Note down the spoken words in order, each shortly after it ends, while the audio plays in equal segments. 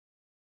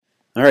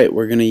Alright,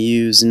 we're going to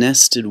use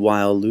nested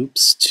while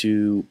loops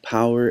to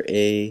power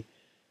a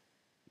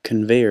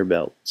conveyor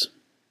belt.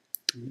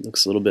 It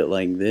looks a little bit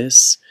like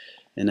this,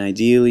 and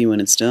ideally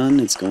when it's done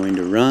it's going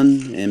to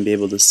run and be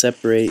able to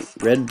separate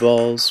red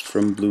balls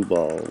from blue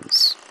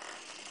balls.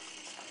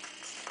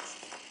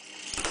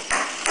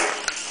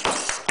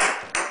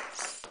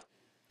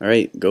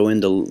 Alright, go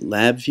into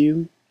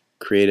LabVIEW,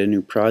 create a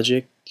new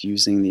project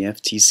using the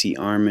FTC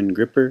arm and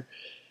gripper.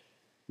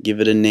 Give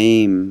it a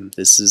name.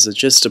 This is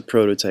just a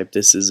prototype.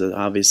 This is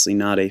obviously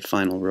not a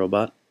final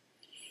robot.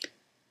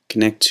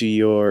 Connect to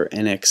your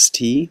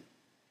NXT,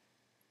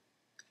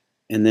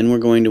 and then we're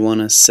going to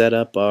want to set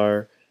up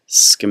our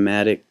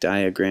schematic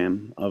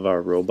diagram of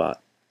our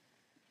robot.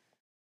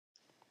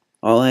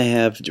 All I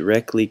have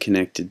directly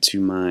connected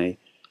to my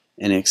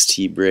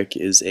NXT brick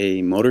is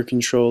a motor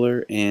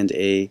controller and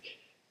a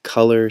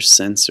color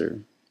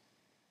sensor.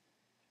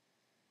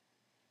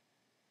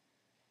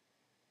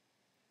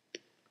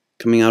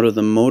 Coming out of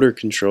the motor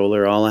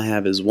controller, all I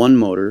have is one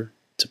motor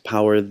to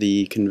power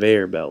the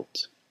conveyor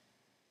belt.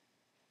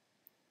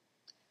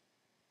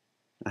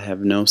 I have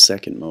no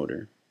second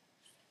motor.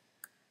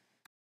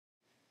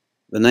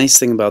 The nice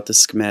thing about the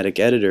schematic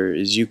editor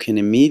is you can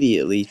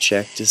immediately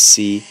check to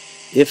see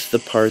if the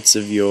parts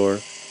of your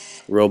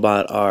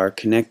robot are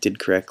connected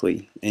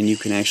correctly, and you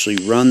can actually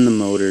run the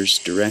motors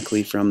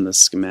directly from the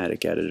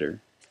schematic editor.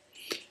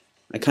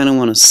 I kind of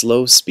want a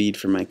slow speed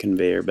for my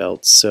conveyor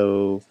belt,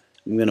 so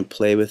I'm going to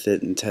play with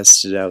it and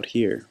test it out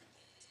here.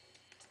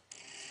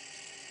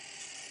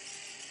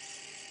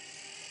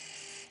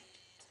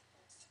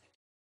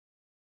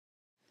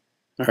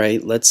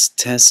 Alright, let's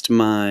test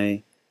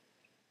my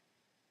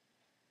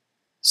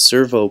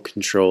servo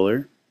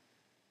controller.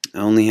 I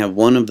only have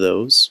one of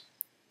those,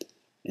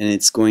 and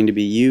it's going to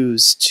be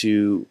used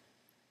to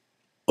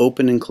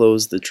open and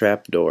close the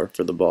trap door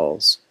for the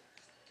balls.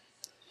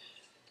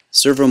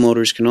 Servo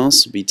motors can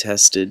also be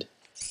tested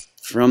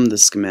from the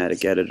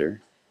schematic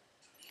editor,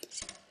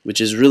 which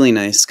is really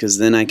nice because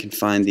then I can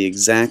find the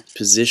exact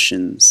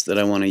positions that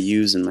I want to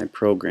use in my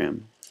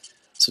program.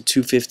 So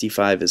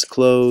 255 is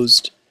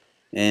closed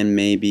and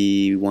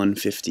maybe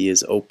 150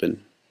 is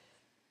open.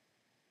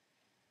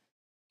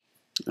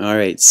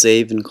 Alright,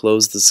 save and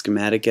close the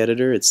schematic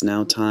editor. It's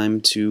now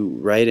time to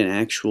write an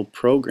actual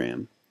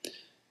program.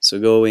 So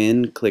go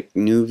in, click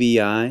New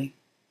VI,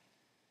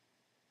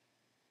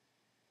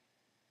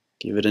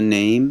 give it a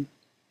name,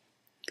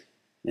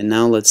 and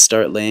now let's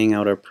start laying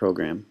out our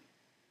program.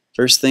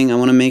 First thing, I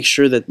want to make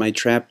sure that my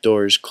trap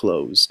door is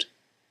closed.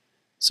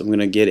 So I'm going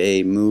to get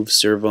a move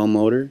servo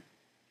motor,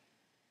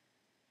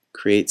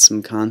 create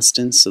some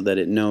constants so that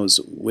it knows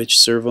which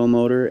servo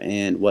motor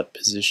and what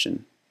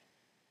position.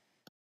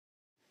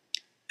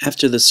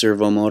 After the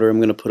servo motor, I'm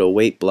going to put a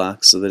wait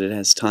block so that it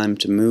has time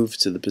to move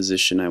to the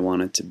position I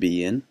want it to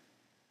be in.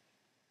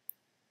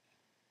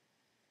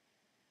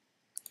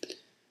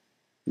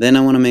 Then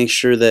I want to make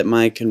sure that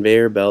my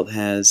conveyor belt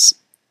has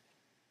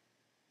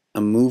a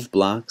move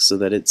block so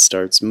that it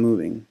starts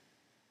moving.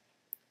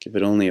 Give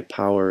it only a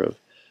power of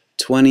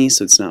 20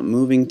 so it's not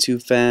moving too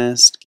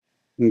fast,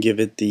 and give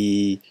it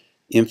the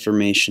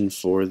information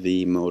for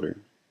the motor.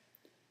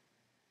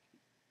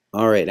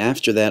 Alright,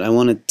 after that I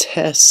want to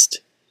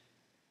test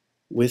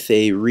with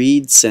a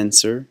read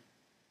sensor,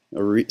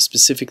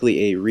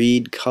 specifically a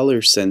read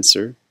color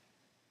sensor,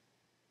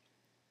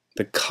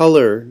 the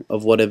color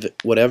of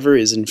whatever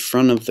is in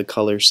front of the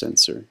color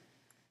sensor.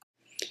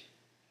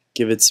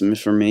 Give it some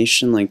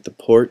information like the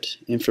port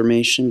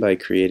information by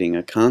creating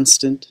a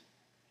constant.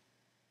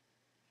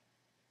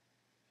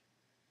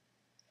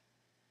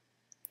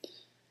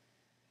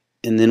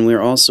 And then we're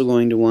also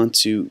going to want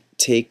to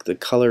take the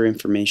color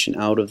information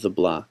out of the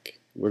block.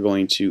 We're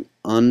going to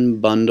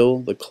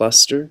unbundle the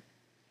cluster,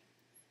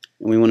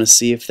 and we want to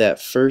see if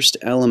that first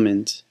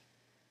element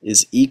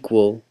is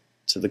equal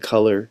to the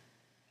color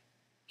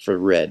for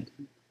red,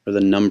 or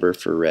the number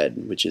for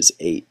red, which is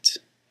 8.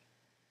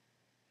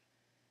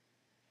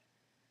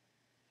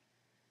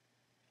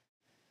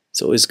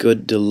 It's always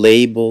good to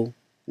label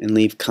and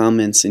leave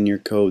comments in your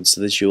code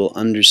so that you will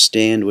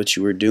understand what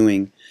you are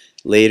doing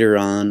later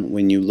on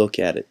when you look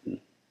at it.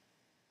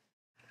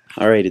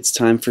 Alright, it's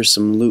time for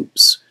some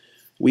loops.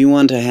 We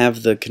want to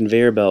have the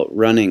conveyor belt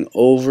running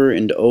over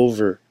and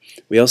over.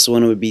 We also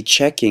want to be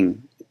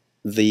checking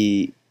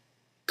the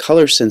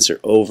color sensor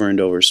over and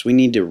over, so we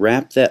need to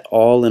wrap that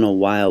all in a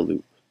while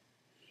loop.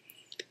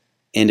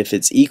 And if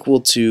it's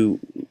equal to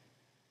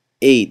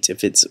 8,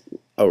 if it's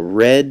a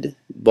red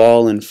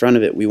ball in front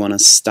of it, we want to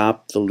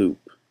stop the loop,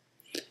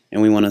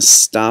 and we want to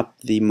stop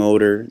the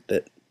motor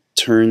that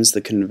turns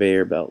the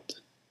conveyor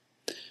belt.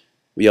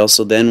 We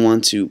also then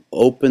want to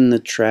open the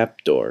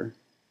trap door,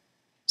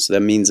 so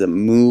that means a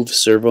move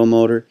servo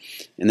motor,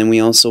 and then we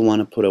also want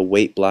to put a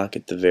wait block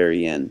at the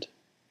very end.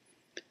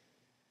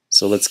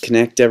 So let's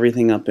connect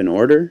everything up in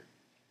order,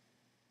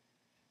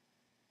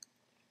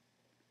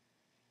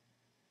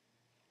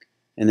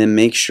 and then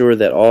make sure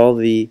that all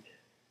the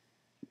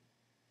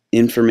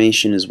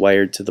information is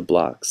wired to the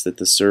blocks, that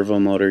the servo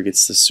motor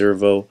gets the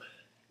servo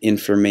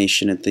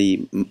information at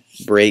the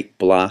brake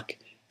block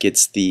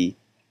gets the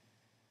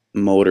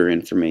motor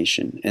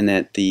information, and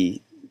that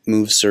the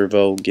move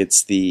servo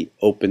gets the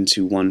open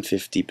to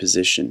 150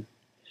 position.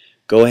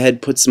 Go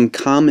ahead, put some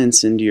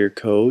comments into your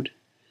code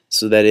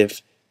so that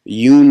if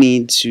you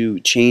need to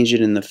change it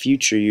in the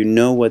future, you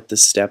know what the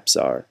steps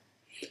are.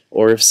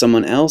 Or if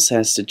someone else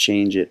has to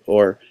change it,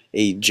 or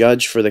a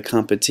judge for the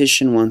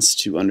competition wants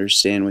to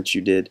understand what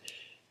you did,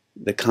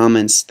 the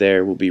comments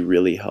there will be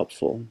really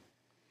helpful.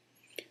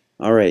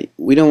 Alright,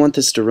 we don't want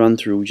this to run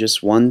through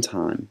just one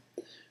time.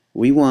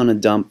 We want to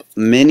dump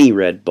many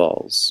red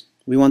balls.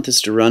 We want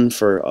this to run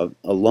for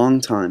a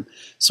long time.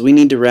 So we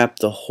need to wrap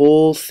the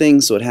whole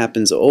thing so it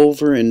happens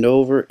over and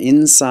over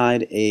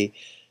inside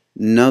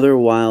another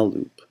while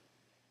loop.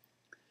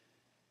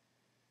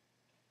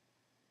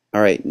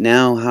 Alright,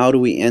 now how do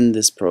we end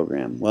this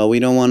program? Well, we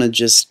don't want to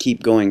just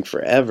keep going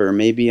forever.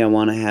 Maybe I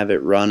want to have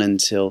it run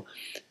until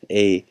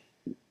a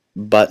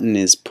button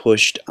is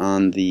pushed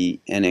on the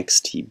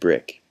NXT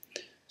brick.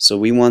 So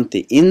we want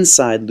the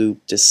inside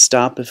loop to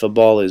stop if a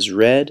ball is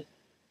red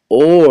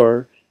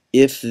or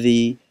if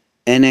the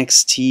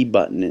NXT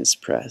button is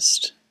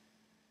pressed.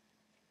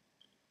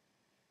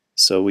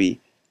 So we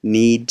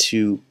need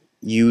to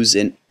use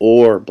an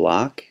OR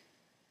block,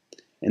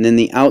 and then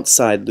the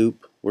outside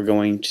loop we're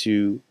going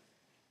to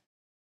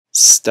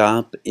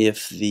stop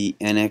if the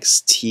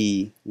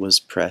NXT was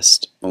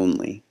pressed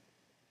only.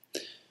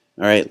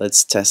 Alright,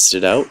 let's test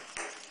it out.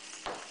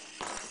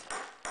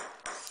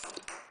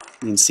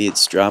 You can see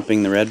it's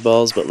dropping the red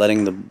balls but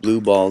letting the blue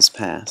balls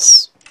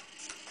pass.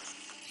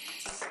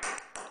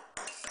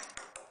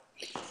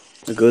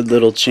 A good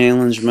little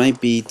challenge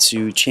might be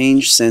to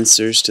change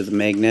sensors to the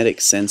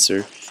magnetic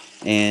sensor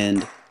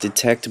and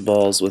detect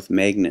balls with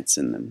magnets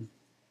in them.